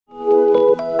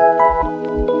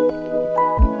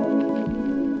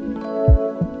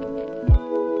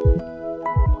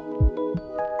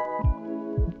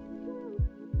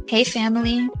Hey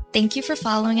family, thank you for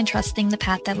following and trusting the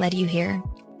path that led you here.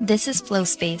 This is Flow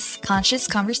Space, Conscious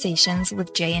Conversations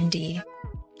with J&D.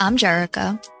 I'm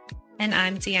Jerica. And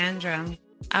I'm Deandra.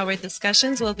 Our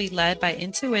discussions will be led by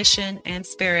intuition and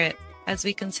spirit as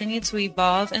we continue to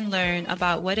evolve and learn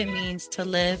about what it means to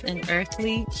live an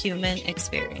earthly human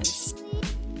experience.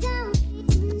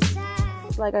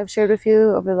 Like I've shared with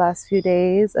you over the last few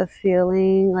days of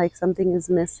feeling like something is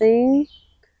missing.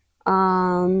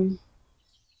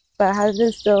 But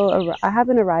I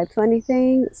haven't arrived to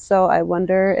anything, so I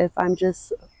wonder if I'm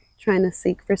just trying to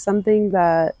seek for something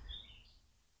that,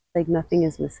 like, nothing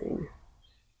is missing.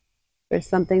 There's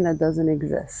something that doesn't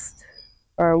exist.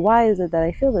 Or why is it that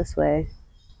I feel this way?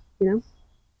 You know?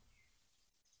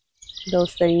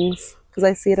 Those things. Because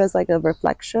I see it as like a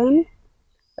reflection,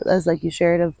 as like you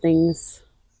shared, of things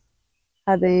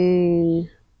having,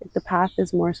 like, the path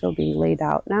is more so being laid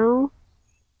out now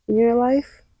in your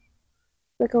life.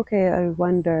 Like, okay, I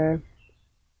wonder,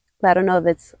 I don't know if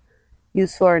it's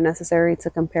useful or necessary to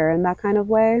compare in that kind of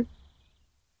way,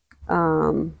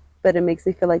 but it makes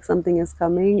me feel like something is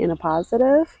coming in a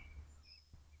positive.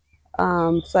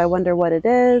 So I wonder what it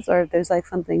is, or if there's like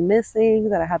something missing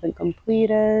that I haven't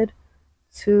completed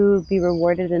to be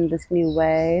rewarded in this new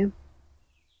way.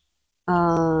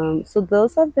 So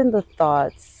those have been the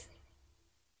thoughts.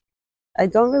 I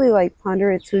don't really like ponder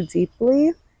it too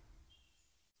deeply.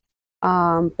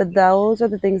 But those are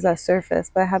the things that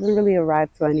surface, but I haven't really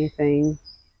arrived to anything.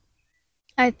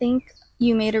 I think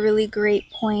you made a really great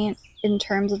point in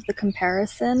terms of the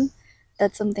comparison.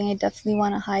 That's something I definitely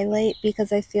want to highlight,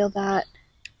 because I feel that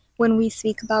when we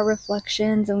speak about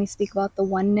reflections and we speak about the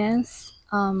oneness,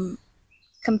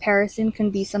 comparison can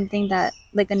be something that,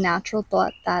 like, a natural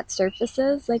thought that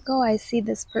surfaces, like, oh, I see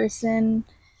this person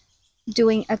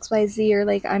doing XYZ, or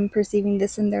like I'm perceiving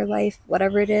this in their life,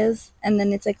 whatever it is, and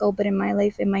then it's like, oh, but in my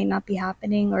life it might not be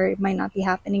happening, or it might not be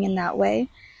happening in that way.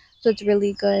 So it's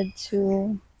really good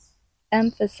to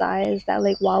emphasize that,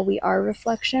 like, while we are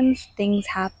reflections, things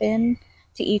happen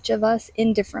to each of us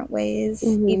in different ways,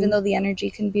 even though the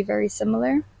energy can be very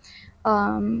similar.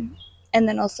 And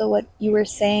then also what you were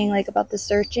saying, like, about the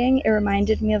searching, it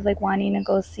reminded me of like wanting to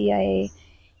go see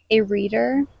a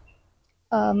reader,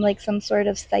 like some sort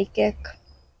of psychic,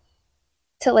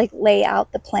 to like lay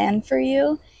out the plan for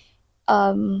you,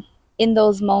 in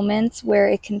those moments where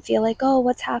it can feel like, oh,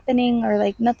 what's happening, or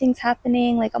like nothing's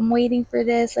happening, like I'm waiting for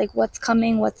this, like what's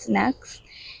coming, what's next.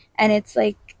 And it's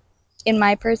like, in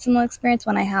my personal experience,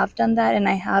 when I have done that and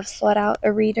I have sought out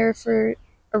a reader for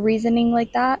a reasoning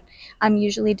like that, I'm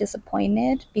usually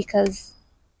disappointed because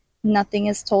nothing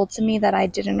is told to me that I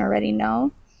didn't already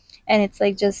know. And it's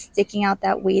like just sticking out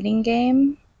that waiting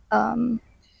game,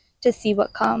 to see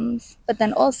what comes. But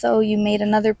then also you made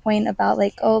another point about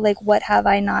like, oh, like what have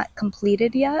I not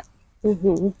completed yet?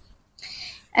 And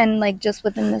like just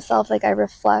within the self, like I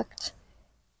reflect,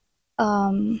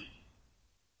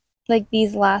 like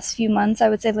these last few months, I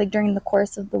would say, like during the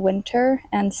course of the winter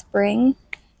and spring,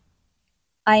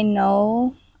 I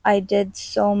know I did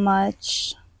so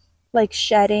much like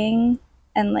shedding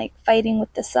and like fighting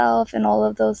with the self and all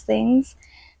of those things,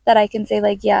 that I can say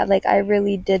like, yeah, like I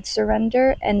really did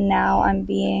surrender, and now I'm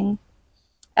being,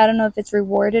 I don't know if it's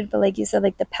rewarded, but like you said,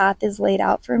 like the path is laid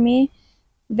out for me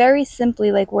very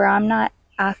simply, like where I'm not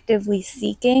actively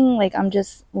seeking, like I'm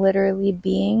just literally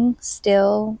being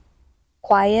still,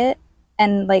 quiet,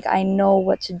 and like I know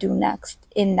what to do next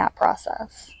in that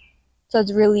process. So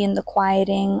it's really in the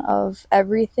quieting of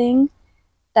everything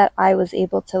that I was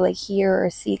able to like hear or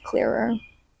see clearer.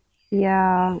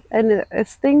 Yeah, and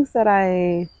it's things that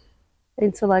I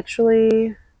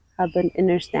intellectually have been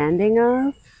understanding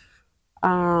of.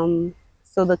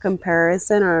 So the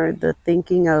comparison or the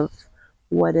thinking of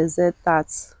what is it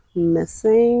that's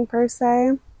missing per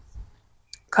se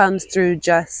comes through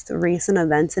just recent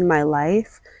events in my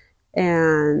life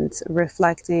and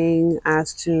reflecting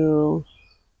as to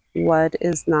what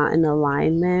is not in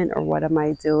alignment, or what am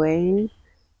I doing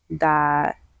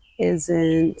that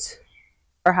isn't,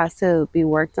 or has to be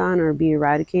worked on or be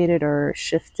eradicated or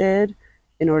shifted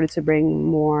in order to bring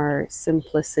more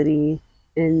simplicity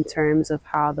in terms of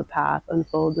how the path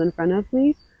unfolds in front of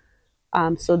me.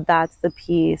 So that's the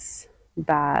piece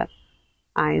that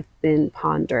I've been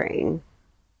pondering.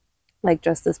 Like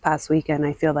just this past weekend,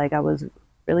 I feel like I was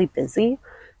really busy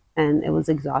and it was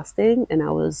exhausting, and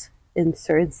I was in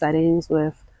certain settings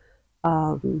with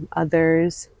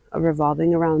others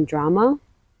revolving around drama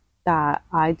that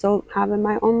I don't have in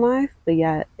my own life, but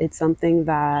yet it's something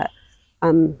that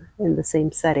I'm in the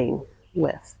same setting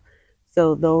with.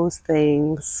 So those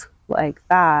things like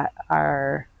that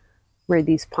are where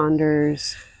these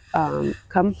ponders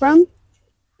come from.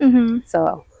 Mm-hmm.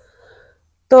 So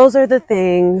those are the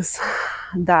things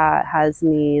that has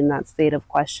me in that state of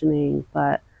questioning,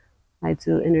 but I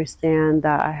do understand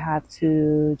that I have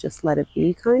to just let it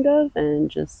be, kind of, and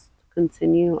just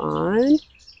continue on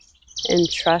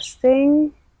and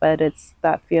trusting. But it's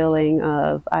that feeling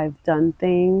of I've done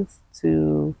things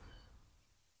to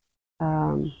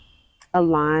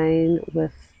align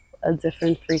with a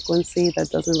different frequency that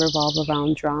doesn't revolve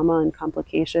around drama and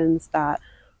complications that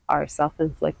are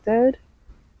self-inflicted.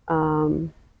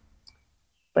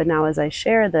 But now as I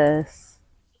share this,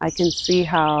 I can see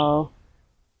how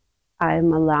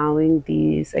I'm allowing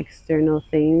these external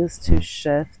things to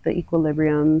shift the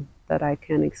equilibrium that I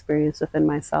can experience within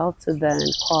myself to then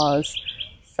cause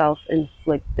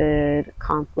self-inflicted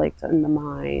conflict in the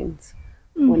mind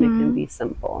when it can be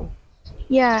simple.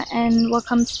 Yeah, and what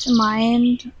comes to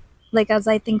mind, like as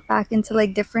I think back into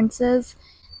like differences,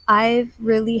 I've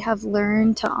really have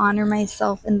learned to honor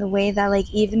myself in the way that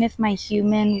like even if my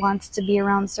human wants to be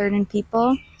around certain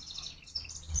people,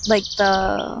 like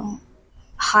the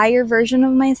higher version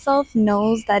of myself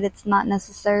knows that it's not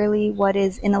necessarily what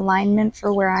is in alignment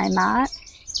for where I'm at,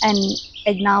 and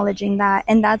acknowledging that.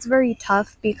 And that's very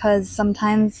tough because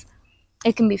sometimes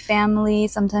it can be family,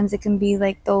 sometimes it can be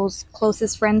like those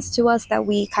closest friends to us that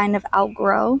we kind of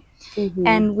outgrow.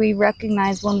 And we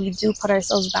recognize when we do put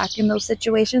ourselves back in those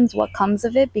situations what comes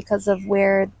of it because of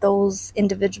where those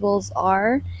individuals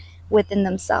are within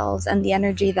themselves and the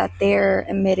energy that they're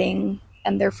emitting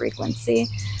and their frequency.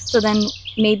 So then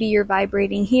maybe you're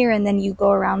vibrating here and then you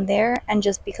go around there, and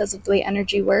just because of the way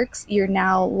energy works, you're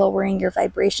now lowering your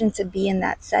vibration to be in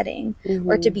that setting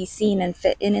or to be seen and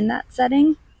fit in that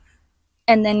setting.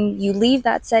 And then you leave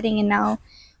that setting, and now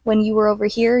when you were over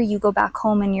here, you go back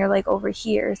home and you're like over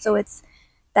here. So it's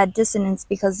that dissonance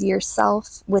because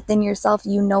yourself, within yourself,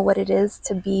 you know what it is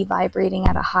to be vibrating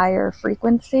at a higher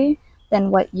frequency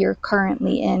than what you're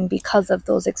currently in because of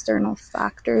those external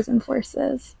factors and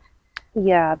forces.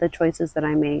 Yeah, the choices that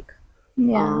I make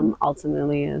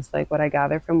ultimately is like what I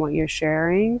gather from what you're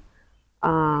sharing.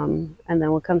 And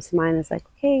then what comes to mind is like,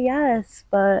 okay, yes,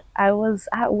 but I was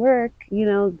at work, you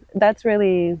know, that's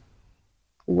really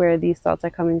where these thoughts are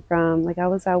coming from. Like I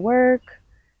was at work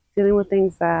dealing with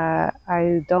things that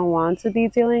I don't want to be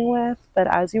dealing with. But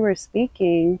as you were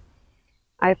speaking,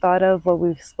 I thought of what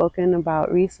we've spoken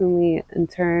about recently in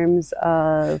terms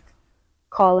of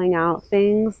calling out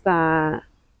things that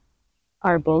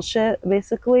are bullshit,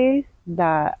 basically,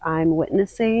 that I'm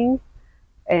witnessing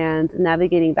and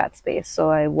navigating that space. So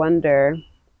I wonder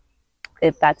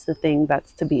if that's the thing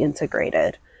that's to be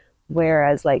integrated.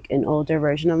 Whereas like an older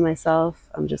version of myself,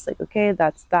 I'm just like, okay,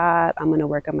 that's that. I'm going to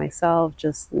work on myself,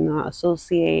 just not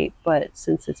associate. But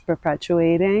since it's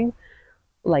perpetuating,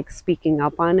 like speaking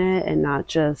up on it and not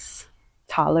just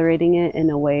tolerating it in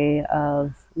a way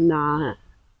of not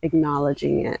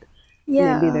acknowledging it.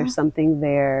 Yeah. Maybe there's something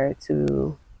there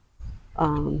to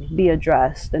be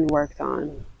addressed and worked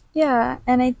on. Yeah,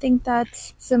 and I think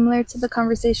that's similar to the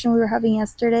conversation we were having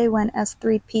yesterday when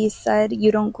S3P said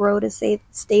you don't grow to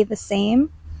stay the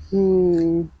same.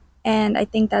 And I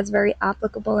think that's very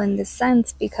applicable in this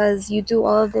sense because you do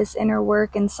all of this inner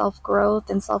work and self-growth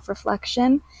and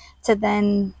self-reflection to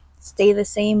then stay the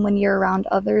same when you're around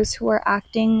others who are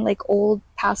acting like old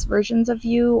past versions of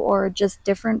you or just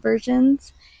different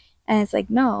versions. And it's like,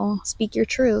 no, speak your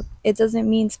truth. It doesn't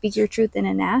mean speak your truth in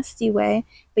a nasty way,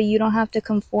 but you don't have to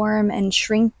conform and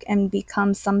shrink and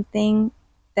become something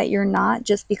that you're not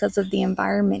just because of the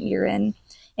environment you're in.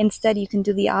 Instead, you can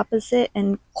do the opposite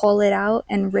and call it out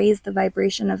and raise the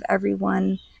vibration of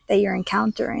everyone that you're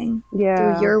encountering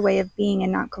through your way of being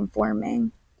and not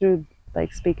conforming. Through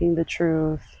like speaking the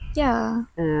truth. Yeah.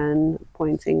 And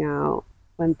pointing out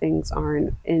when things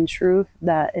aren't in truth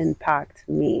that impact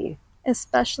me.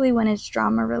 Especially when it's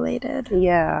drama related.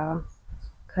 Yeah,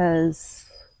 because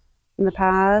in the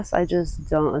past, I just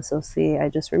don't associate. I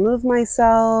just remove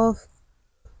myself.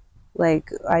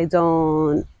 Like, I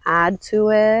don't add to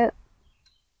it.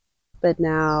 But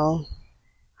now,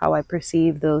 how I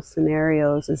perceive those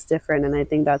scenarios is different. And I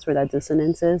think that's where that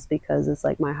dissonance is, because it's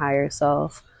like my higher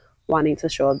self wanting to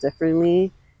show up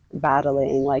differently,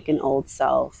 battling like an old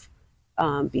self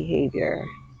behavior.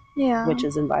 Yeah. Which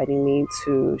is inviting me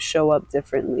to show up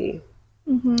differently.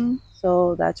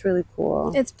 So that's really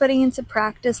cool. It's putting into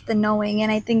practice the knowing.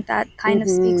 And I think that kind of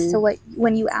speaks to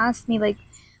when you asked me, like,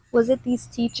 was it these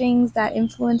teachings that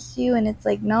influenced you? And it's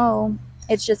like, no,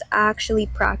 It's just actually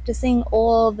practicing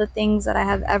all the things that I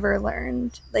have ever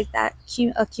learned, like that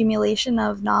accumulation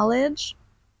of knowledge.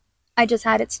 I just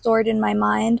had it stored in my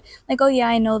mind, like, oh yeah,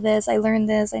 I know this, I learned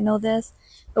this, I know this.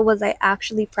 But was I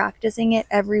actually practicing it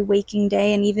every waking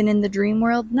day and even in the dream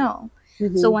world? No.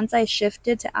 So once I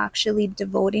shifted to actually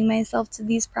devoting myself to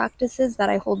these practices that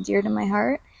I hold dear to my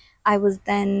heart, I was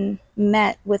then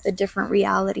met with a different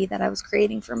reality that I was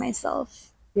creating for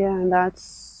myself. Yeah, and that's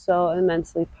so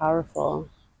immensely powerful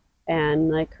and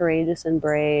like courageous and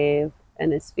brave.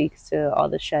 And it speaks to all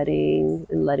the shedding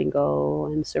and letting go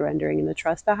and surrendering and the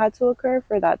trust that had to occur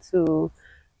for that to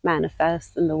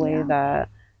manifest in the way Yeah. that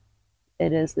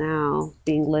it is now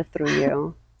being lived through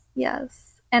you. Yes.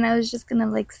 And I was just gonna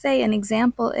like say an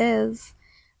example is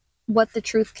what the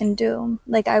truth can do.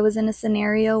 Like I was in a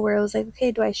scenario where I was like,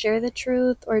 okay, do I share the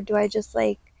truth or do I just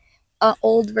like an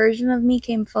old version of me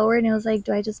came forward and it was like,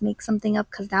 do I just make something up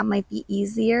because that might be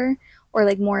easier or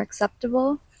like more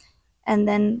acceptable? And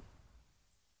then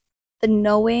the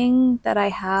knowing that I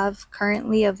have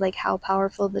currently of like how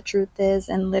powerful the truth is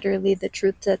and literally the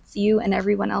truth sets you and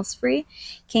everyone else free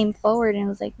came forward and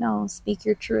was like, no, speak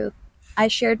your truth. I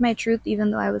shared my truth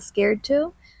even though I was scared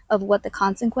to of what the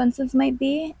consequences might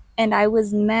be, and I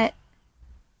was met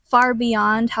far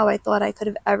beyond how I thought I could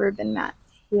have ever been met.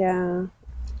 Yeah.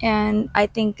 And I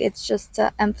think it's just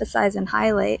to emphasize and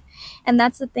highlight. And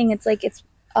that's the thing, it's like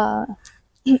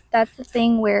that's the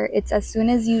thing where it's as soon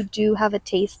as you do have a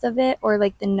taste of it or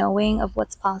like the knowing of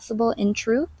what's possible in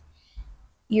truth,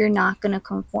 you're not going to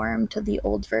conform to the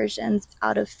old versions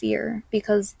out of fear,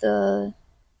 because the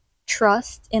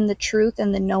trust in the truth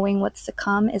and the knowing what's to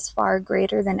come is far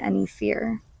greater than any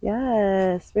fear.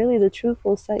 Yes, really, the truth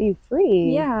will set you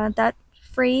free. Yeah, that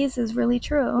phrase is really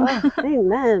true. Oh,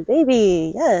 amen,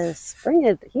 baby. Yes, bring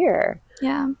it here.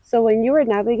 Yeah. So when you were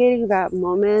navigating that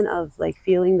moment of like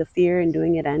feeling the fear and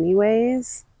doing it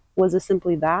anyways, was it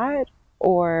simply that,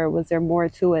 or was there more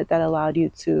to it that allowed you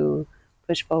to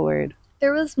push forward?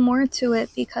 There was more to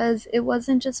it because it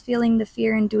wasn't just feeling the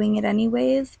fear and doing it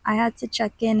anyways. I had to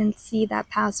check in and see that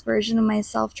past version of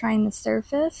myself trying to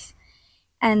surface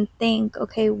and think,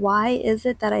 okay, why is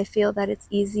it that I feel that it's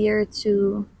easier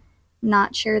to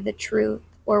not share the truth?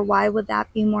 Or why would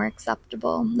that be more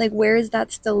acceptable? Like, where is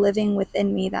that still living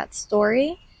within me, that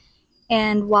story?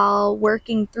 And while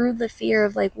working through the fear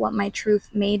of like what my truth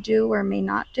may do or may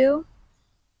not do,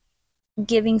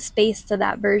 giving space to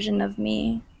that version of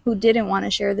me who didn't want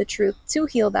to share the truth to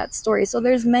heal that story. So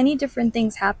there's many different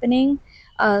things happening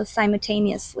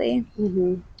simultaneously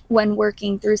when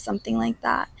working through something like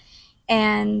that.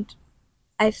 And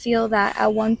I feel that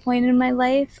at one point in my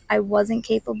life, I wasn't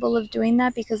capable of doing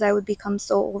that because I would become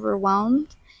so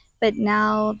overwhelmed. But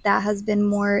now that has been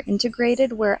more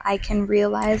integrated where I can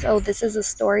realize, oh, this is a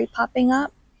story popping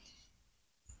up.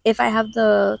 If I have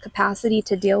the capacity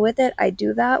to deal with it, I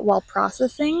do that while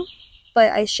processing.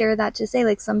 But I share that to say,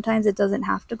 like, sometimes it doesn't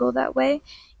have to go that way.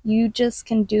 You just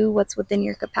can do what's within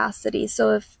your capacity.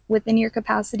 So if within your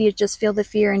capacity is just feel the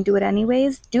fear and do it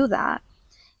anyways, do that.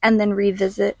 And then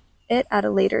revisit it at a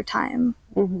later time.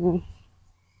 Really,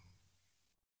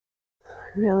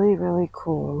 really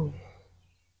cool.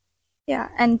 Yeah,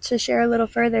 and to share a little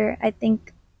further, I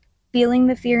think feeling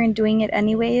the fear and doing it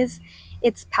anyways,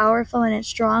 it's powerful and it's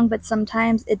strong, but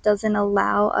sometimes it doesn't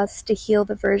allow us to heal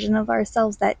the version of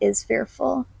ourselves that is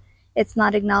fearful. It's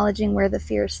not acknowledging where the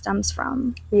fear stems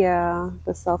from. Yeah,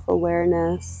 the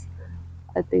self-awareness.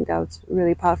 I think that was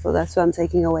really powerful. That's what I'm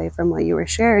taking away from what you were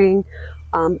sharing,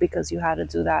 because you had to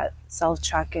do that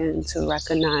self-check-in to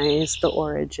recognize the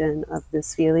origin of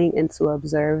this feeling and to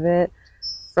observe it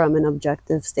from an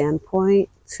objective standpoint,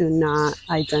 to not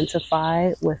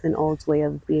identify with an old way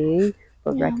of being,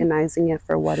 but recognizing it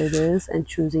for what it is and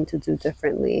choosing to do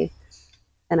differently.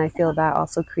 And I feel that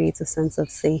also creates a sense of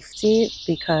safety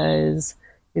because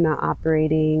you're not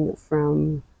operating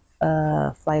from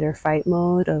a flight or fight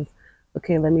mode of,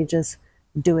 okay, let me just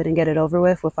do it and get it over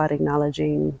with without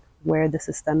acknowledging where this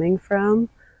is stemming from,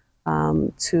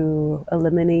 to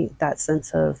eliminate that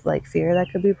sense of like fear that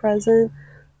could be present,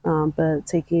 but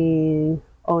taking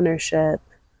ownership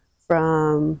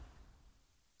from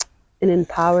an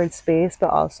empowered space, but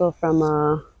also from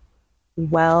a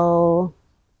well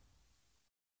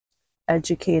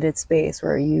educated space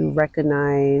where you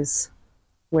recognize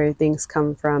where things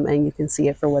come from and you can see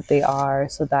it for what they are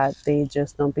so that they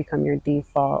just don't become your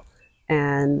default,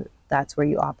 and that's where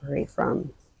you operate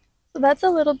from. So that's a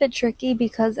little bit tricky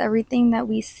because everything that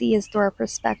we see is through our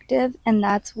perspective, and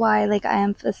that's why like I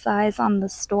emphasize on the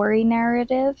story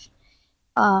narrative.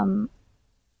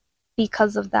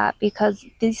 because of that, because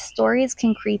these stories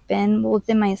can creep in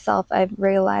within myself. I've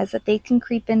realized that they can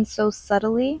creep in so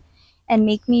subtly and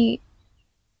make me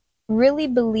really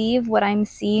believe what I'm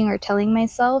seeing or telling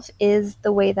myself is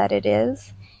the way that it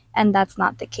is, and that's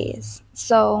not the case.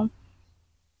 So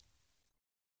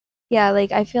yeah,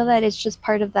 like I feel that it's just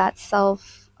part of that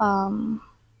self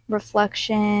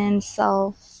reflection,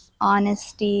 self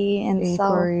honesty, and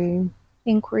self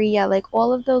inquiry. Yeah, like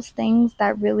all of those things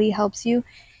that really helps you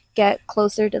get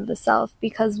closer to the self.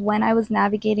 Because when I was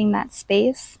navigating that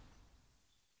space,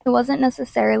 it wasn't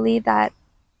necessarily that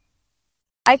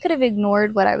I could have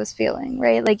ignored what I was feeling,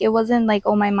 right? Like it wasn't like,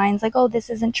 oh, my mind's like, oh, this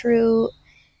isn't true.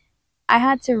 I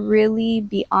had to really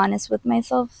be honest with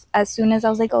myself as soon as I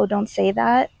was like, oh, don't say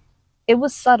that. It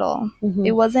was subtle.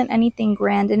 It wasn't anything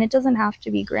grand, and it doesn't have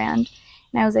to be grand.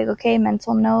 And I was like, okay,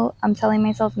 mental note, I'm telling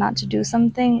myself not to do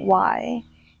something. Why?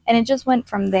 And it just went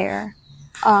from there.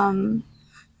 So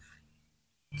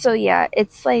yeah,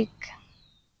 it's like,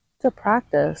 it's a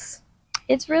practice.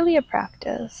 It's really a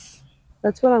practice.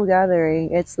 That's what I'm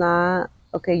gathering. It's not,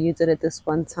 okay, you did it this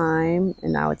one time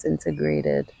and now it's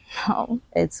integrated. No.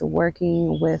 It's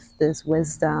working with this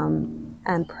wisdom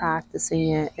and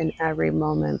practicing it in every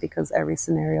moment, because every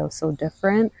scenario is so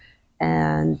different.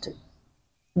 And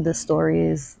the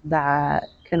stories that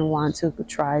can want to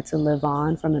try to live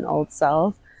on from an old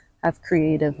self have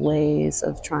creative ways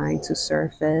of trying to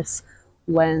surface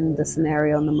when the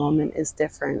scenario in the moment is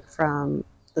different from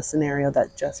the scenario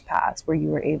that just passed, where you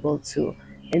were able to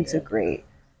integrate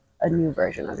a new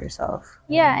version of yourself.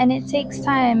 Yeah, and it takes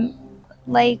time.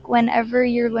 Like whenever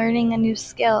you're learning a new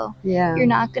skill, you're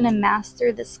not going to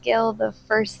master the skill the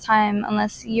first time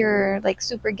unless you're like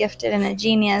super gifted and a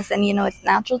genius and you know it's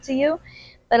natural to you.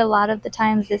 But a lot of the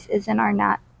times this isn't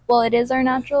it is our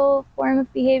natural form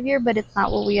of behavior, but it's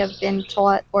not what we have been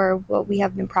taught or what we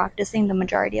have been practicing the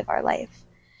majority of our life.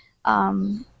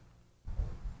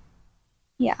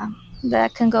 Yeah,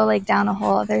 that can go like down a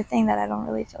whole other thing that I don't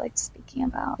really feel like speaking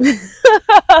about.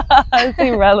 It's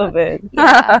irrelevant.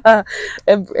 Yeah.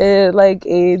 It like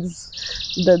aids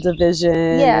the division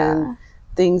and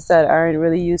things that aren't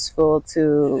really useful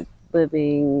to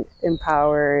living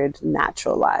empowered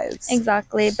natural lives.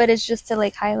 Exactly, but it's just to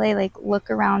like highlight, like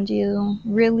look around you,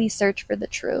 really search for the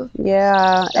truth.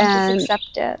 Yeah, and just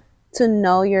accept it. To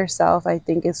know yourself, I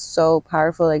think, is so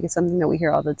powerful. Like it's something that we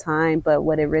hear all the time, but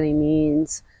what it really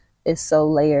means is so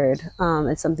layered.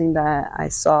 It's something that I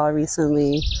saw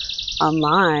recently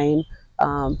online.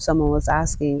 Someone was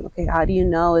asking, okay, how do you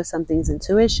know if something's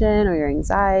intuition or your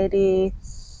anxiety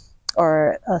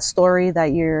or a story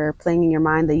that you're playing in your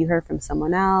mind that you heard from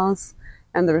someone else?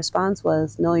 And the response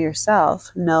was, know yourself.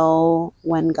 Know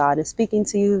when God is speaking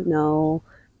to you. Know.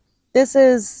 This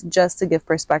is just to give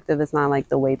perspective. It's not like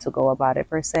the way to go about it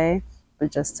per se,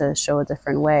 but just to show a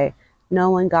different way.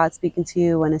 Know when God's speaking to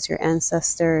you, when it's your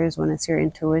ancestors, when it's your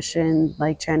intuition,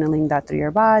 like channeling that through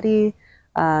your body.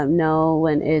 Know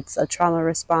when it's a trauma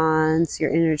response, your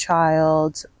inner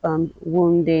child,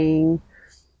 wounding,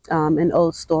 an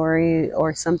old story,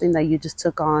 or something that you just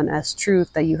took on as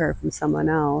truth that you heard from someone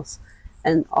else.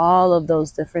 And all of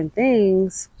those different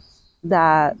things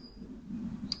that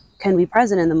can be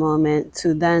present in the moment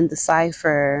to then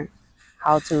decipher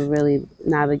how to really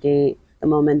navigate the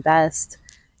moment best.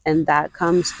 And that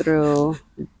comes through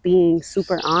being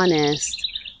super honest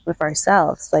with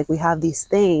ourselves. Like we have these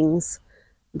things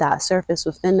that surface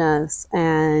within us,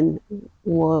 and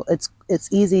it's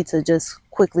easy to just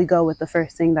quickly go with the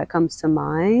first thing that comes to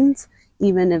mind,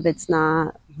 even if it's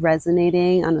not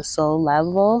resonating on a soul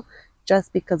level,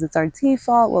 just because it's our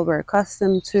default, what we're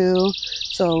accustomed to.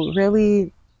 So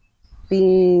really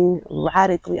being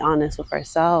radically honest with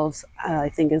ourselves, I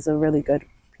think, is a really good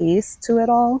piece to it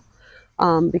all,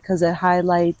 because it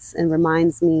highlights and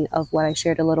reminds me of what I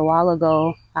shared a little while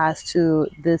ago as to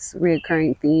this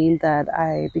reoccurring theme that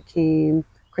I became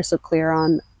crystal clear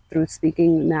on through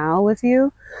speaking now with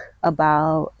you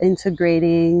about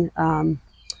integrating,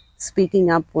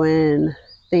 speaking up when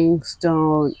things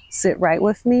don't sit right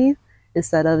with me,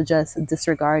 instead of just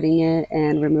disregarding it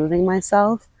and removing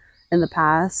myself. In the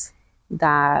past,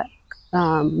 that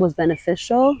was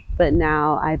beneficial, but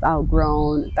now I've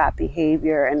outgrown that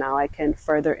behavior, and now I can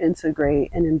further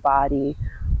integrate and embody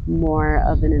more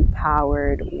of an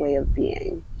empowered way of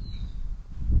being.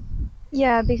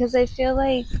 Yeah, because I feel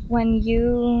like when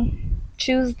you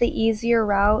choose the easier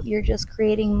route, you're just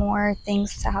creating more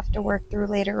things to have to work through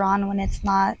later on when it's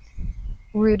not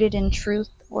rooted in truth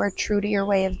or true to your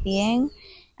way of being.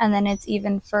 And then it's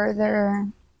even further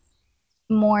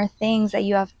more things that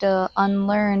you have to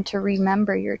unlearn to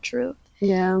remember your truth.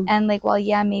 Yeah. And like, well,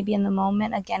 yeah, maybe in the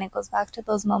moment, again, it goes back to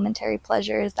those momentary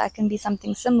pleasures. That can be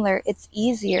something similar. It's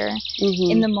easier.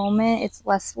 In the moment, it's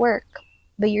less work,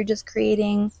 but you're just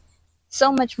creating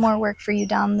so much more work for you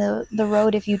down the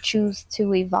road if you choose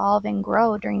to evolve and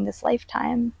grow during this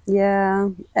lifetime. Yeah.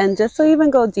 And just to even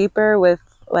go deeper with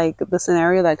like the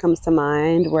scenario that comes to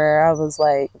mind where I was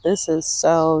like, this is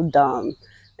so dumb.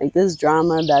 Like this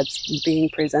drama that's being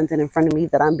presented in front of me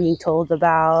that I'm being told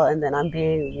about, and then I'm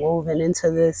being woven into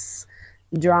this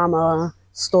drama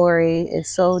story is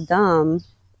so dumb.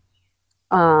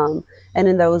 And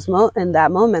in that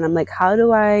moment, I'm like, how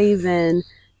do I even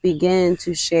begin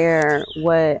to share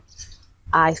what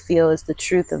I feel is the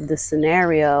truth of the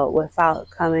scenario without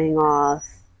coming off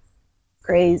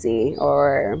crazy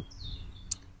or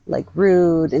like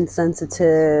rude,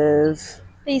 insensitive?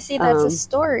 But you see, that's a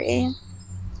story.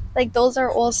 Like those are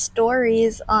all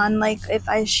stories on like, if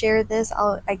I share this,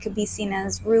 I could be seen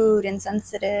as rude,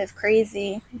 insensitive,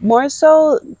 crazy. More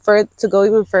so, to go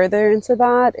even further into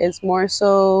that, is more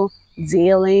so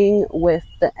dealing with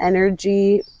the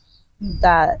energy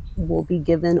that will be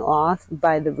given off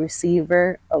by the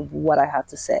receiver of what I have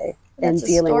to say. That's and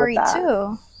dealing with that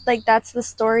too. Like that's the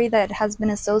story that has been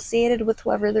associated with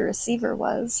whoever the receiver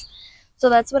was. So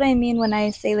that's what I mean when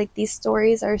I say like these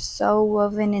stories are so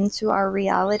woven into our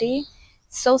reality,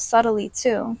 so subtly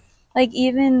too. Like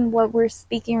even what we're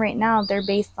speaking right now, they're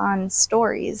based on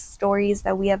stories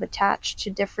that we have attached to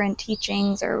different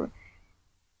teachings or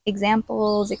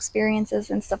examples, experiences,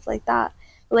 and stuff like that.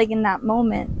 But like in that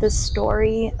moment, the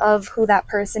story of who that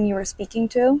person you were speaking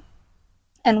to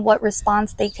and what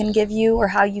response they can give you or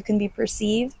how you can be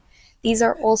perceived, these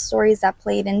are all stories that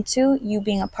played into you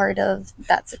being a part of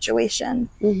that situation.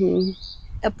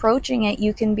 Approaching it,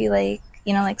 you can be like,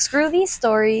 you know, like, screw these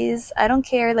stories. I don't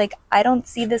care. Like, I don't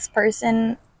see this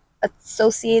person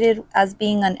associated as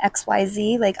being an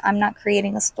XYZ. Like, I'm not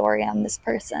creating a story on this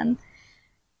person.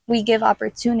 We give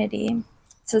opportunity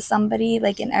to somebody,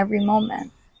 like, in every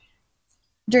moment.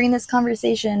 During this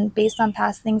conversation, based on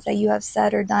past things that you have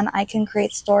said or done, I can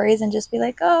create stories and just be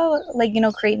like, oh, like, you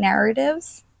know, create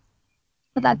narratives.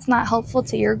 But that's not helpful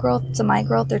to your growth, to my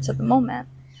growth, or to the moment.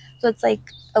 So it's like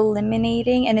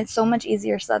eliminating, and it's so much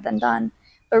easier said than done,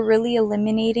 but really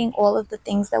eliminating all of the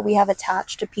things that we have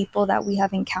attached to people that we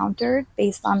have encountered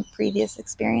based on previous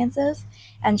experiences,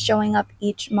 and showing up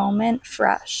each moment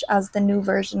fresh as the new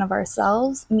version of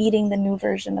ourselves, meeting the new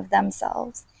version of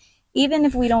themselves. Even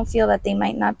if we don't feel that they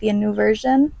might not be a new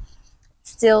version,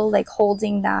 still like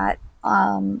holding that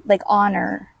like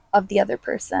honor of the other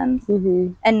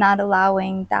person, and not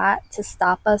allowing that to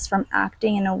stop us from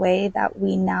acting in a way that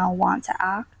we now want to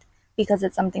act because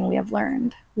it's something we have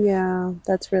learned. Yeah,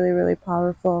 that's really, really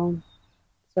powerful,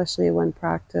 especially when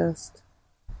practiced.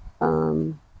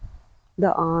 The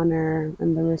honor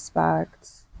and the respect.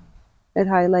 It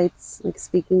highlights like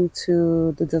speaking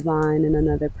to the divine in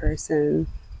another person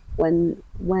when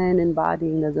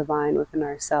embodying the divine within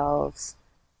ourselves,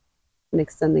 and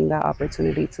extending that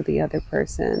opportunity to the other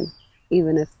person,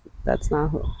 even if that's not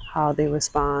how they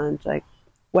respond. Like,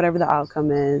 whatever the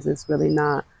outcome is really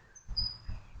not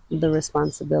the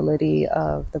responsibility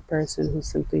of the person who's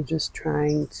simply just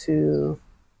trying to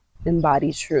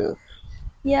embody truth.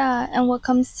 Yeah, and what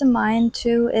comes to mind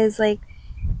too is like,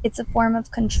 it's a form of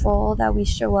control that we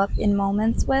show up in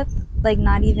moments with, like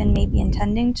not even maybe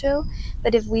intending to,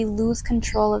 but if we lose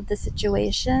control of the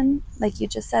situation, like you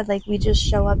just said, like we just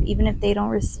show up even if they don't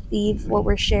receive what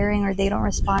we're sharing or they don't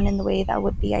respond in the way that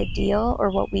would be ideal or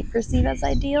what we perceive as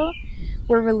ideal,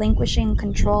 we're relinquishing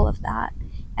control of that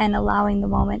and allowing the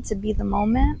moment to be the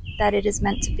moment that it is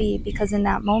meant to be, because in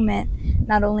that moment,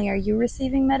 not only are you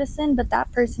receiving medicine, but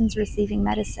that person's receiving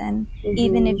medicine,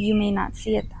 even if you may not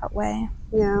see it that way.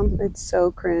 Yeah, it's so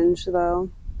cringe though.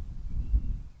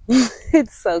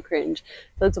 It's so cringe.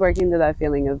 So it's working to that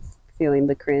feeling of feeling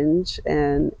the cringe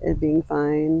and it being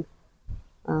fine.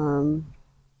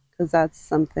 Because that's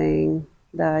something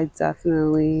that I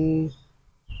definitely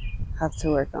have to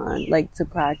work on, like to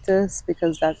practice,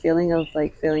 because that feeling of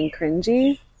like feeling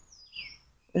cringy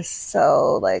is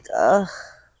so like, ugh,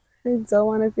 I don't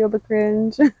want to feel the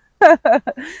cringe. I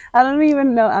don't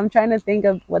even know. I'm trying to think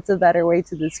of what's a better way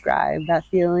to describe that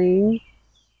feeling.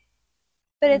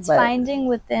 But it's finding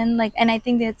within, like, and I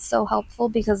think it's so helpful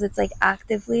because it's like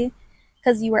actively,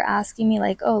 because you were asking me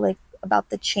like, oh, like about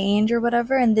the change or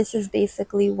whatever, and this is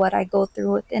basically what I go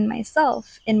through within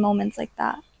myself in moments like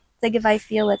that. Like if I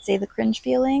feel, let's say, the cringe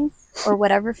feeling or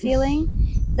whatever feeling,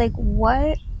 like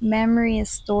what memory is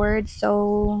stored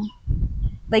so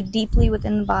like deeply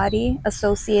within the body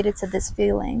associated to this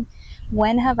feeling?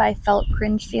 when have I felt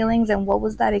cringe feelings, and what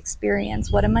was that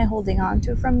experience? What am I holding on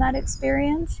to from that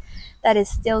experience that is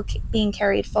still being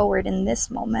carried forward in this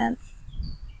moment?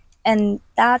 And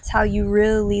that's how you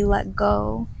really let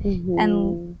go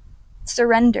and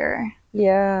surrender.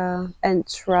 Yeah, and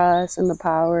trust in the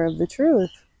power of the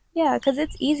truth. Yeah, because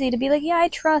it's easy to be like, yeah, I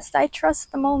trust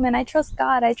the moment, I trust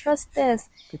God, I trust this.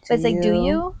 But it's like, do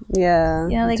you? Yeah.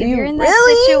 You know, like, do if you're in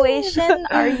that situation,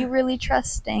 are you really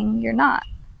trusting? You're not.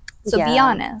 So be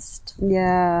honest.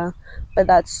 Yeah, but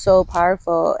that's so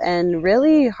powerful and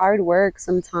really hard work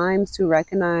sometimes to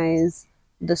recognize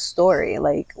the story,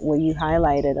 like what you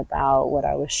highlighted about what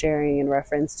I was sharing in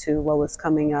reference to what was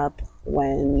coming up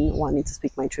when wanting to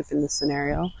speak my truth in this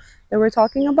scenario that we're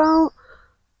talking about.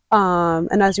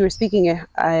 And as you were speaking,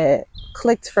 it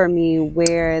clicked for me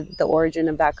where the origin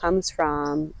of that comes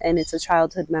from. And it's a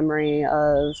childhood memory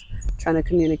of trying to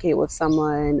communicate with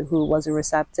someone who wasn't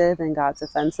receptive and got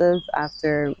defensive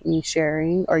after me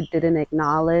sharing, or didn't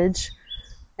acknowledge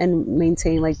and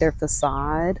maintain like their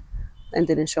facade, and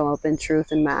didn't show up in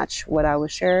truth and match what I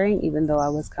was sharing, even though I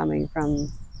was coming from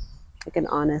like an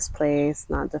honest place,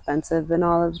 not defensive and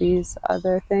all of these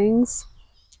other things.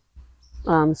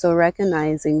 So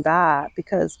recognizing that,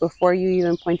 because before you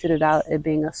even pointed it out, it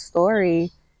being a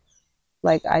story,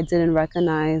 like I didn't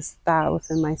recognize that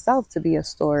within myself to be a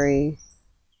story,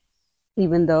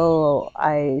 even though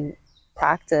I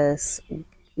practice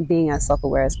being as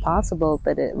self-aware as possible.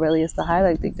 But it really is to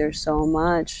highlight that there's so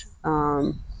much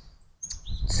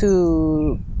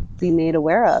to be made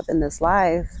aware of in this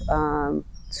life,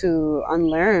 to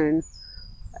unlearn.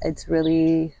 It's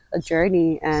really a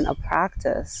journey and a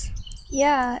practice.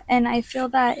 Yeah, and I feel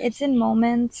that it's in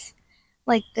moments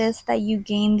like this that you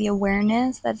gain the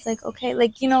awareness that's like, okay,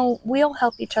 like, you know, we all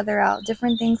help each other out.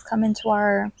 Different things come into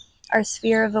our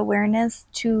sphere of awareness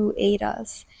to aid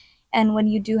us. And when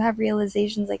you do have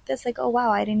realizations like this, like, oh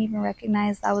wow, I didn't even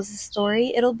recognize that was a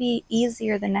story, it'll be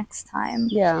easier the next time.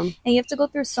 Yeah. And you have to go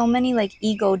through so many like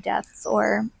ego deaths,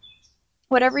 or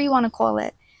whatever you want to call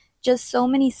it, just so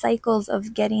many cycles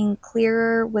of getting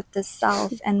clearer with the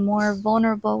self and more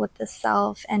vulnerable with the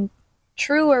self and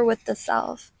truer with the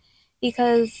self.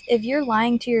 Because if you're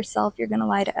lying to yourself, you're going to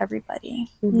lie to everybody.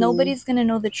 Nobody's going to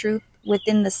know the truth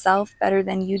within the self better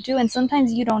than you do. And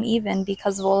sometimes you don't even,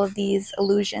 because of all of these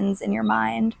illusions in your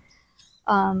mind.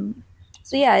 So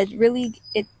yeah,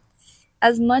 it's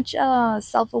as much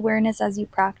self-awareness as you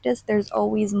practice, there's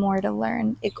always more to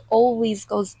learn. It always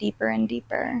goes deeper and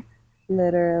deeper.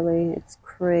 Literally, it's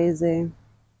crazy.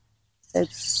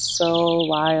 It's so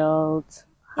wild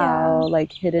how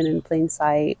like hidden in plain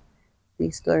sight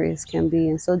these stories can be,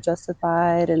 and so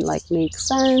justified and like make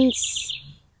sense,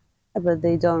 but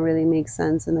they don't really make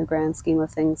sense in the grand scheme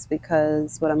of things,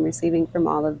 because what I'm receiving from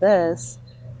all of this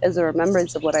is a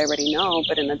remembrance of what I already know,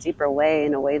 but in a deeper way,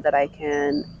 in a way that I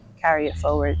can carry it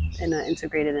forward in an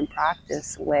integrated and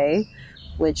practice way,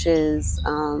 which is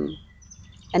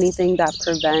anything that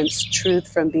prevents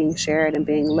truth from being shared and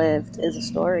being lived is a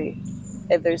story.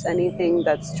 If there's anything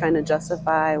that's trying to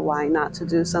justify why not to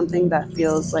do something that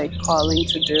feels like calling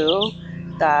to do,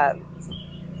 that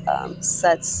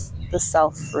sets the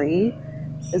self free,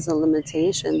 is a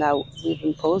limitation that we've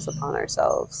imposed upon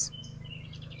ourselves.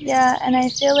 Yeah, and I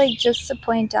feel like, just to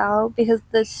point out, because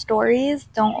the stories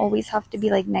don't always have to be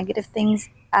like negative things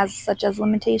as such as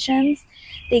limitations.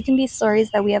 They can be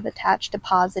stories that we have attached to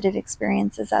positive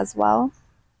experiences as well.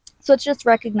 So it's just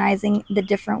recognizing the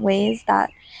different ways that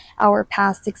our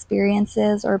past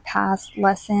experiences or past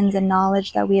lessons and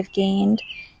knowledge that we have gained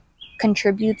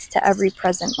contributes to every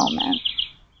present moment.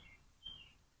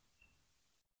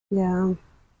 Yeah.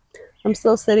 I'm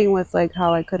still sitting with like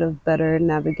how I could have better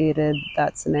navigated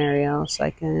that scenario so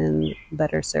I can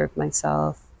better serve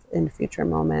myself in future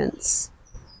moments.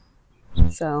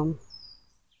 So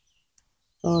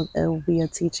it'll be a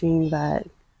teaching that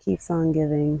keeps on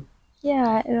giving.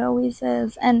 Yeah, it always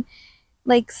is. And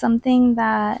like something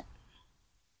that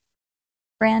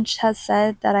Branch has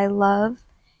said that I love,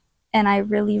 and I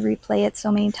really replay it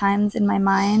so many times in my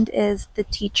mind, is the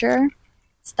teacher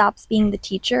stops being the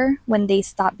teacher when they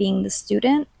stop being the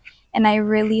student. And I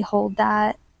really hold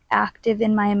that active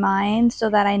in my mind so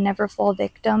that I never fall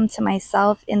victim to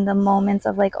myself in the moments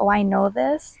of like, oh, I know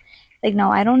this. Like,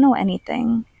 no, I don't know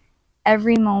anything.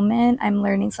 Every moment I'm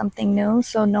learning something new.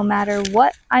 So no matter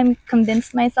what I'm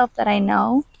convinced myself that I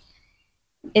know,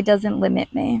 it doesn't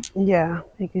limit me. Yeah,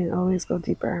 it can always go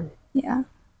deeper. Yeah.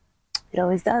 It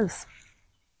always does.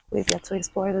 We've yet to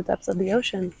explore the depths of the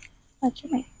ocean. That's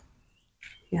right.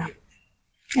 Yeah.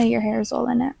 Now your hair is all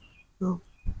in it. Oh.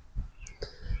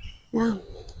 Yeah.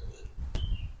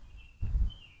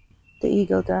 The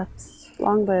ego depths.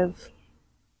 Long live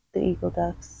the eagle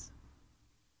ducks.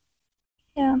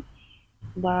 Yeah.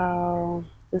 Wow.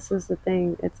 This is the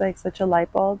thing. It's like such a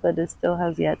light bulb, but it still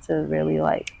has yet to really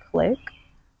like click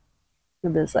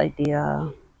with this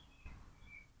idea.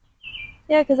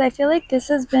 Yeah, because I feel like this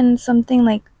has been something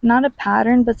like, not a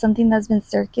pattern, but something that's been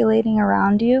circulating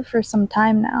around you for some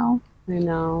time now. I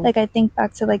know. Like, I think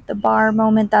back to like the bar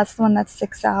moment. That's the one that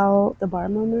sticks out. The bar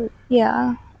moment?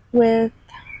 Yeah. With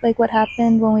like what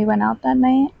happened when we went out that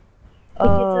night. Like,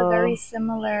 it's a very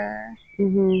similar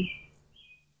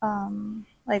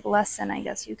like lesson, I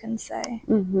guess you can say.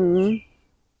 The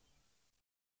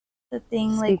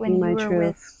thing like when you were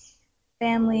with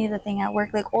family, the thing at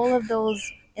work, like all of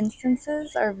those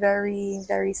instances are very,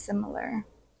 very similar.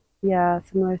 Yeah,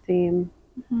 similar theme.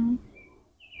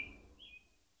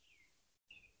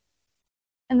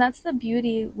 And that's the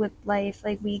beauty with life.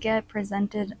 Like, we get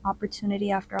presented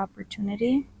opportunity after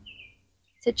opportunity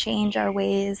to change our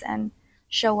ways and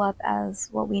show up as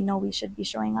what we know we should be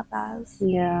showing up as.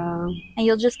 Yeah. And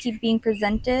you'll just keep being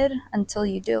presented until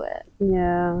you do it.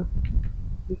 Yeah.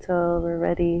 Until we're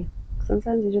ready.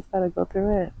 Sometimes you just gotta go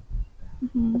through it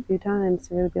a few times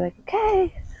to really be like,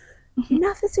 okay,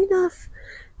 enough is enough.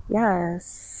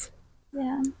 Yes.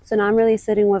 Yeah. So now I'm really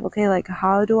sitting with, okay, like,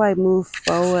 how do I move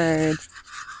forward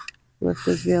with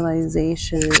this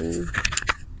realization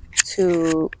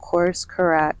to course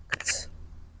correct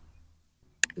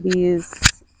these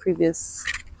previous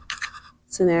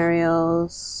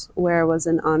scenarios where I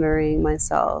wasn't honoring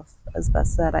myself as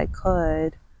best that I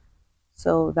could,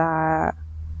 so that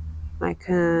I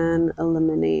can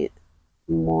eliminate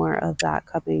more of that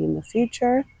coming in the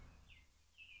future?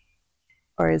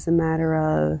 Or is it a matter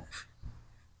of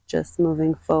just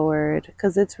moving forward?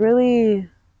 Because it's really,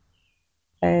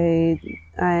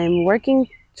 I'm working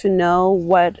to know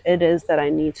what it is that I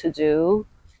need to do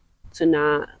to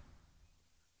not,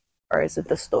 or is it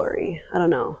the story? I don't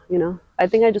know, you know? I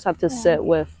think I just have to sit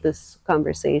with this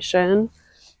conversation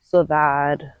so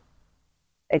that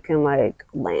it can like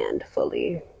land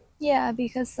fully. Yeah,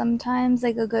 because sometimes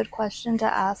like a good question to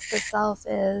ask the self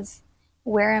is,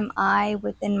 where am I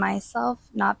within myself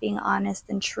not being honest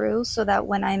and true, so that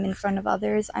when I'm in front of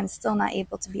others, I'm still not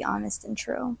able to be honest and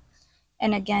true.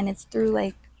 And again, it's through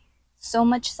like so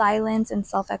much silence and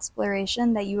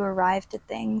self-exploration that you arrive to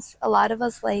things. A lot of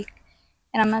us like,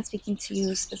 and I'm not speaking to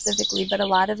you specifically, but a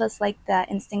lot of us like that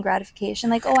instant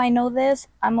gratification. Like, oh, I know this,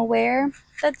 I'm aware,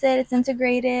 that's it, it's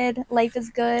integrated, life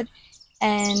is good.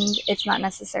 And it's not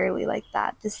necessarily like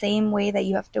that. The same way that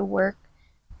you have to work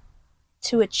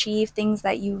to achieve things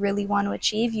that you really want to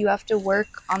achieve, you have to work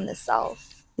on the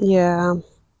self. Yeah.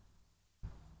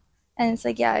 And it's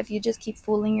like, yeah, if you just keep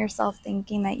fooling yourself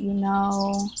thinking that you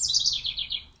know,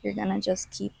 you're going to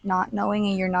just keep not knowing,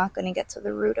 and you're not going to get to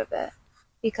the root of it.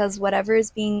 Because whatever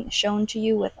is being shown to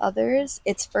you with others,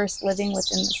 it's first living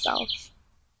within the self.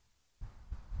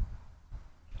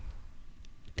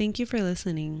 Thank you for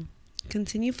listening.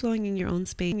 Continue flowing in your own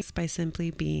space by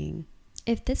simply being.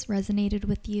 If this resonated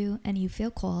with you and you feel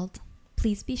called,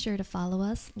 please be sure to follow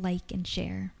us, like, and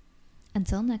share.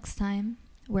 Until next time,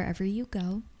 wherever you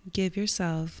go, give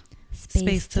yourself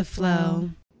space to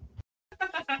flow.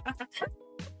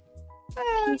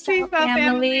 Peace out,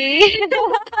 family.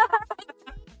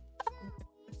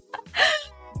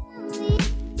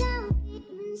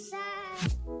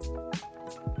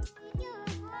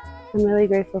 I'm really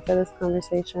grateful for this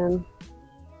conversation.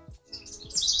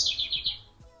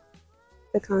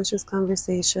 The conscious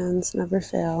conversations never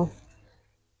fail.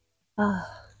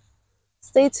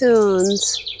 Stay tuned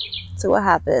to what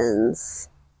happens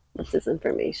with this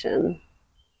information.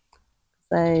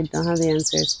 I don't have the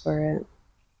answers for it.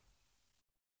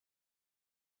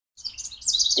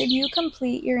 Did you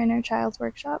complete your inner child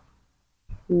workshop?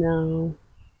 No.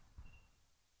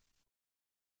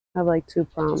 I have like 2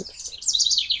 prompts.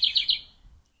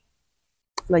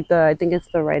 Like I think it's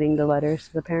the writing the letters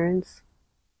to the parents.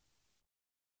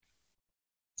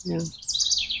 Yeah.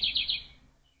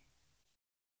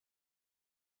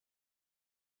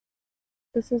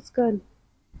 This is good.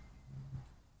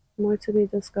 More to be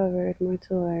discovered, more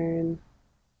to learn.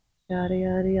 Yada,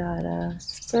 yada, yada.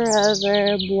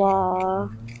 Forever, blah.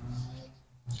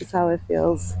 That's how it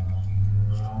feels.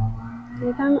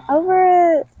 Like, I'm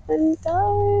over it. I'm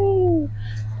done.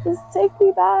 Just take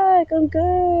me back. I'm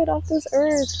good off this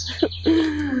earth.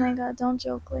 Oh my god, don't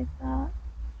joke like that.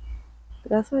 But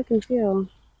that's how I can feel.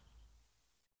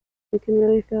 I can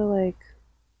really feel like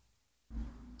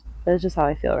that's just how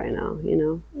I feel right now, you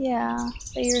know? Yeah,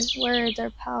 but your words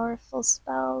are powerful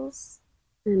spells.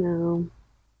 I know.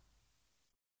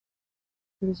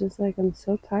 It's just like, I'm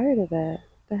so tired of it.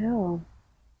 What the hell?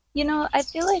 You know, I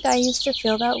feel like I used to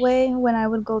feel that way when I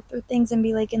would go through things and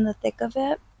be like in the thick of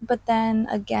it. But then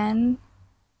again,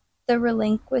 the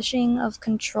relinquishing of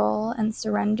control and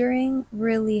surrendering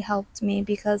really helped me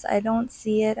because I don't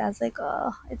see it as like,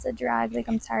 oh, it's a drag, like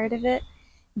I'm tired of it.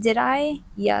 Did I?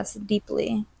 Yes,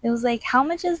 deeply. It was like, how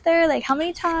much is there? Like, how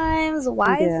many times?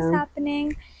 Why is this Yeah.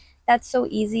 happening? That's so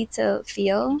easy to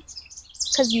feel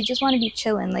because you just want to be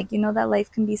chilling. Like, you know, that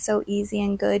life can be so easy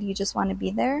and good. You just want to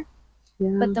be there.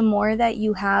 Yeah. But the more that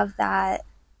you have that,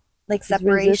 like, It's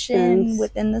separation resistance.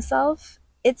 within the self,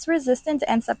 it's resistance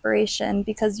and separation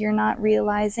because you're not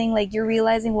realizing, like, you're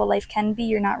realizing what life can be.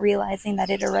 You're not realizing that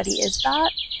it already is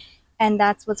that. And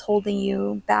that's what's holding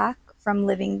you back from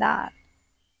living that.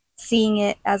 Seeing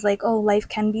it as like, oh, life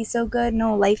can be so good.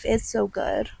 No, life is so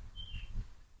good.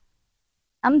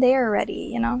 I'm there already,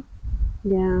 you know?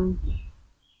 Yeah.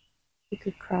 You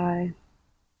could cry.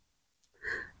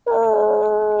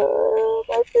 Oh,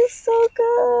 life is so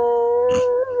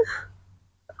good.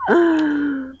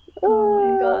 Oh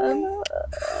my god.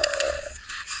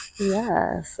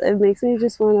 Yes. It makes me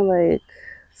just want to like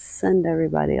send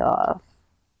everybody off.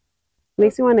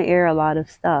 Makes me want to air a lot of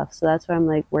stuff. So that's what I'm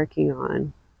like working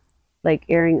on. Like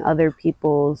airing other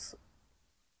people's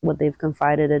what they've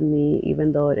confided in me,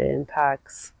 even though it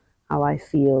impacts how I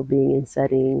feel being in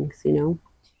settings, you know?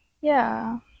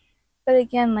 Yeah. But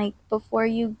again, like, before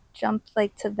you jump,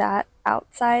 like, to that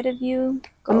outside of you,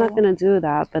 I'm not go. gonna do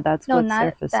that, but that's No, what's not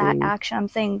that surfacing. action. I'm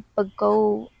saying, but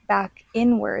go back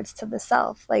inwards to the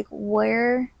self. Like,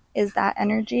 where is that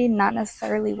energy? Not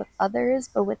necessarily with others,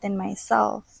 but within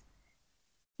myself.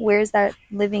 Where's that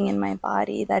living in my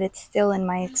body that it's still in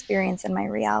my experience and my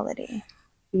reality?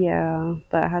 Yeah,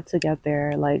 but I had to get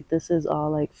there. Like this is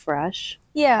all like fresh,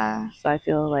 Yeah. so I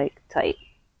feel like tight,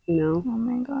 you know? Oh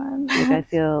my god. Like I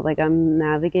feel like I'm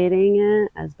navigating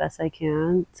it as best I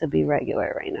can to be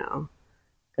regular right now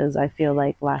because I feel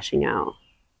like lashing out.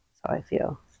 That's how I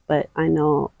feel. But I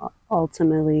know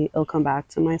ultimately it'll come back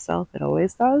to myself. It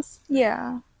always does.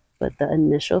 Yeah. But the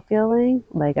initial feeling,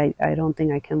 like I don't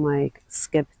think I can like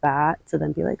skip that to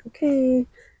then be like, okay,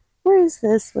 where is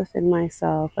this within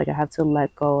myself? Like I have to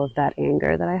let go of that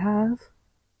anger that I have.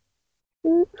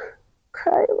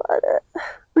 Cry about it.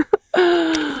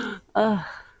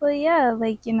 Well, yeah,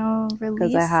 like, you know,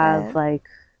 Because I release have it. like,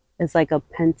 it's like a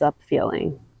pent up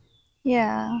feeling.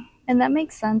 Yeah. And that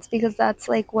makes sense because that's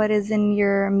like what is in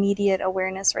your immediate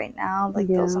awareness right now, like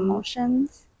those Yeah.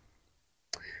 emotions.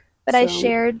 But I So,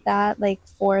 shared that like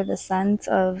for the sense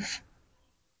of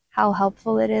how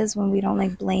helpful it is when we don't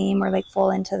like blame or like fall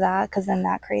into that because then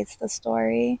that creates the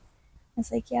story.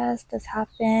 It's like, yes, this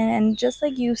happened. And just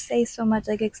like you say so much,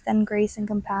 like extend grace and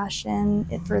compassion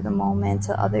for the moment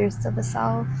to others, to the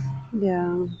self.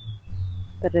 yeah.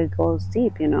 But it goes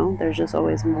deep, you know? There's just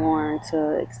always more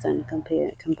to extend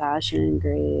compassion and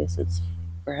grace. It's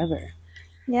forever. It's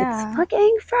Yeah.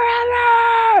 fucking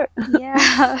forever!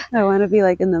 Yeah. I want to be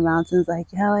like in the mountains,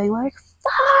 like yelling, like,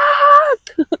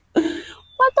 fuck!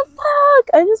 What the fuck?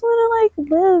 I just want to like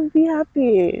live, be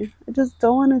happy. I just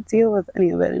don't want to deal with any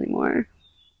of it anymore.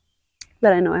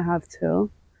 But I know I have to.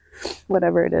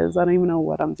 Whatever it is, I don't even know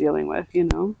what I'm dealing with, you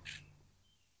know?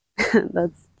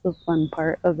 That's the fun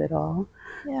part of it all.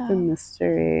 Yeah. The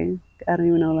mystery. I don't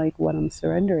even know like what I'm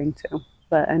surrendering to.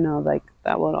 But I know like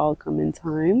that will all come in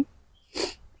time.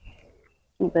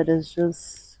 But it's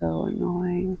just so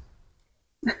annoying.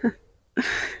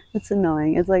 It's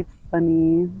annoying. It's like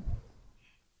funny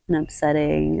and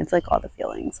upsetting. It's like all the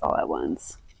feelings all at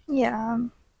once. Yeah.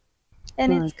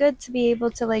 And it's good to be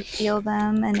able to like feel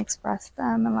them and express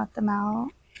them and let them out.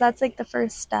 That's like the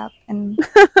first step. And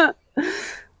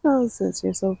Oh, sis,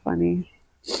 you're so funny.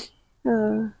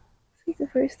 I think the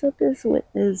first step is what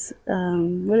is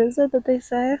it that they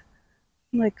say?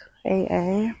 Like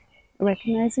AA,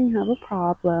 recognizing you have a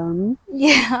problem.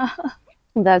 yeah.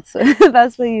 That's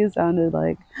that's what you sounded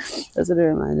like. That's what it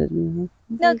reminded me of.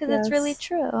 No, because it's really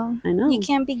true. I know. You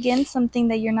can't begin something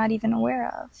that you're not even aware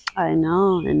of. I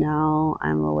know, and now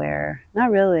I'm aware.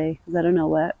 Not really, because I don't know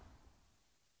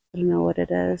what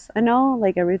it is. I know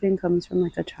like everything comes from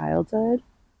like a childhood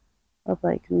of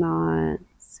like not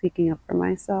speaking up for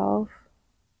myself,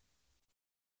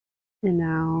 and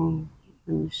now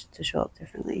I'm just to show up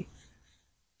differently.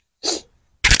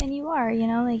 And you are, you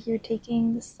know, like you're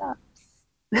taking the steps.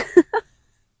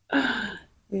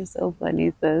 You're so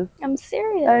funny, sis. I'm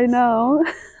serious. I know.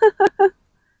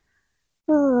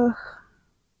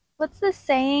 What's the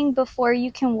saying? Before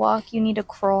you can walk, you need to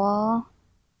crawl.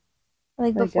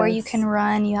 Like before you can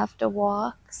run, you have to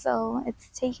walk. So it's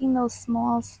taking those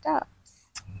small steps.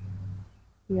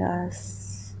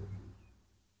 Yes.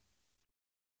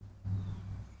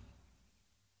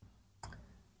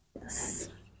 Yes.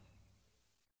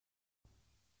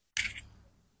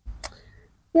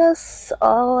 Yes,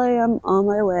 I am on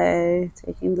my way,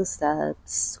 taking the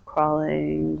steps,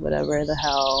 crawling, whatever the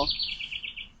hell.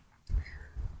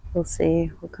 We'll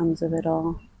see what comes of it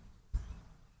all.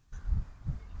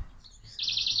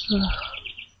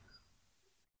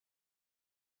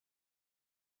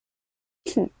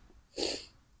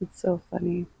 It's so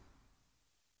funny.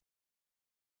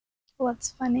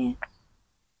 What's funny?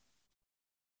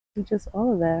 Just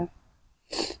all of it.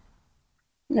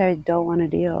 I don't want to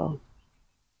deal.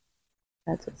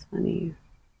 That's what's funny.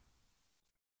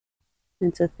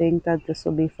 And to think that this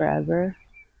will be forever,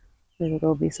 that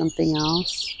it'll be something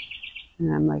else,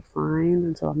 and I'm like fine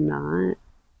until I'm not,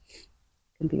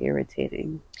 can be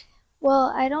irritating.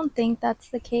 Well, I don't think that's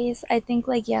the case. I think,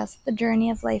 like, yes, the journey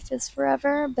of life is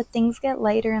forever, but things get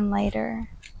lighter and lighter.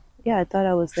 Yeah, I thought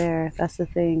I was there. That's the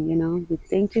thing, you know? You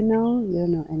think you don't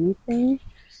know anything.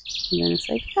 And then it's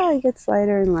like, yeah, it gets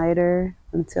lighter and lighter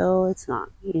until it's not,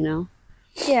 you know?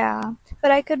 Yeah, but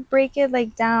I could break it,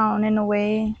 like, down in a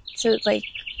way to, like,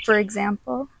 for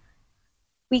example,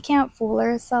 we can't fool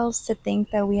ourselves to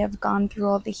think that we have gone through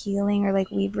all the healing or,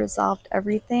 like, we've resolved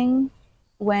everything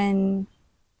when,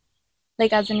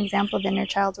 like, as an example, the inner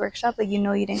child workshop, like,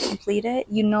 you didn't complete it.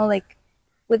 Like,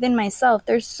 within myself,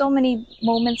 there's so many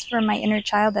moments for my inner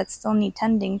child that still need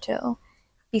tending to,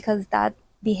 because that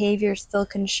behavior still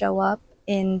can show up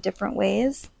in different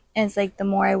ways. And it's like the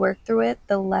more I work through it,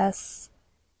 the less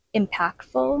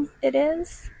impactful it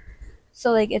is.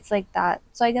 So, like, it's like that.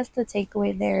 So I guess the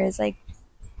takeaway there is, like,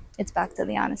 it's back to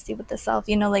the honesty with the self,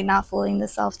 like, not fooling the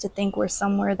self to think we're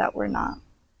somewhere that we're not.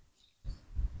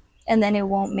 And then it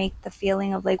won't make the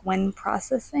feeling of, like, when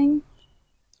processing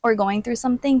or going through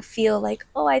something feel like,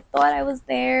 oh, I thought I was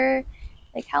there,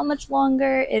 like, how much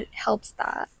longer? It helps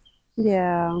that.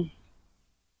 Yeah.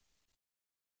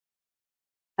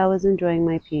 I was enjoying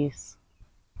my peace.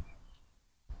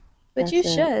 But you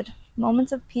should.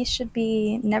 Moments of peace should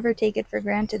be never taken for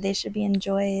granted. They should be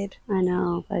enjoyed. I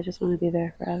know, but I just want to be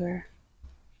there forever.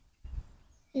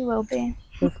 You will be.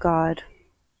 With God.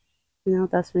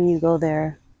 That's when you go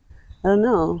there. I don't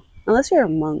know. Unless you're a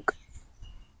monk.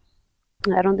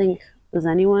 I don't think, does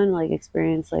anyone, like,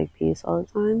 experience, like, peace all the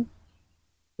time?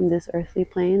 In this earthly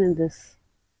plane, in this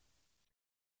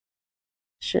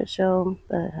shit show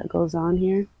that goes on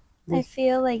here? I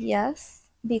feel like yes,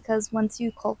 because once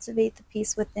you cultivate the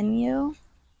peace within you,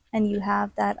 and you have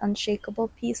that unshakable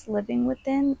peace living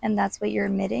within, and that's what you're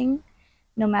emitting,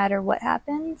 no matter what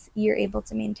happens, you're able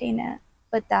to maintain it.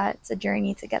 But that's a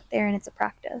journey to get there, and it's a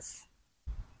practice.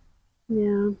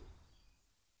 Yeah.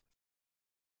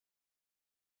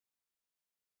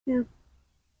 Yeah.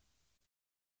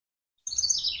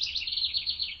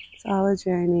 It's all a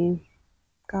journey.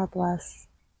 God bless.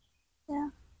 Yeah.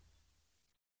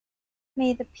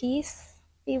 May the peace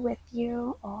be with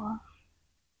you all.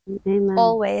 Amen.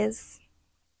 Always.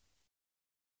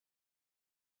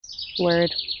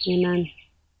 Word. Amen.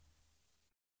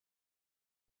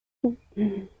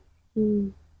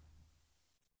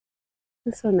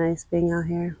 It's so nice being out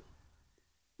here.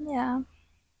 Yeah.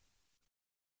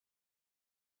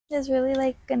 It's really,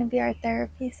 like, gonna be our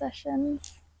therapy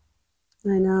sessions.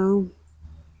 I know.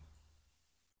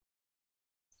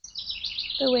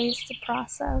 The ways to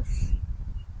process.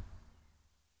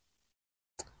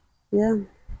 Yeah.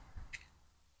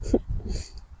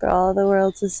 For all the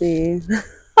world to see.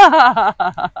 Oh,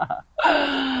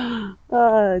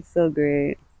 it's so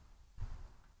great.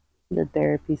 The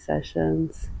therapy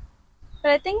sessions.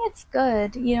 But I think it's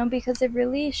good, because it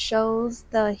really shows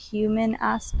the human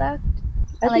aspect.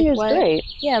 I think it's great.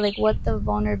 Yeah, like what the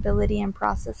vulnerability and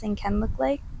processing can look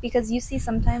like. Because you see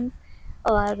sometimes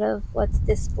a lot of what's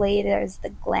displayed as the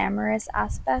glamorous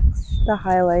aspects. The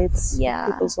highlights of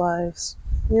people's lives.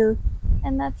 Yeah.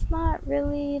 And that's not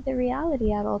really the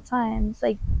reality at all times.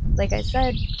 Like I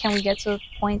said, can we get to a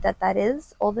point that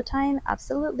is all the time?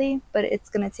 Absolutely. But it's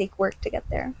going to take work to get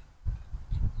there.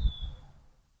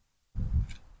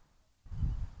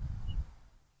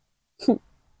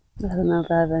 I don't know if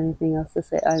I have anything else to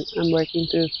say. I'm working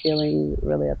through feeling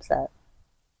really upset.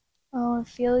 Oh, I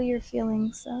feel your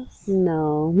feelings, sis.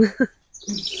 No.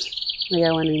 Like,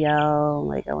 I want to yell.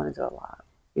 Like, I want to do a lot.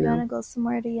 You want to go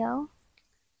somewhere to yell?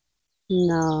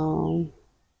 No.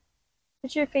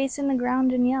 Put your face in the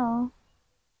ground and yell.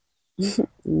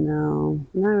 No,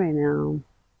 not right now.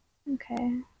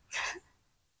 Okay.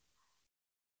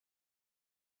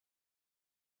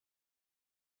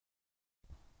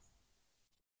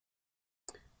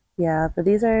 Yeah, but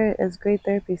it's great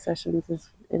therapy sessions.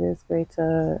 It is great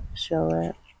to show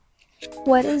it.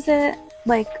 What is it,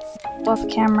 like, off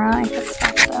camera? I could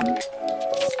stop them.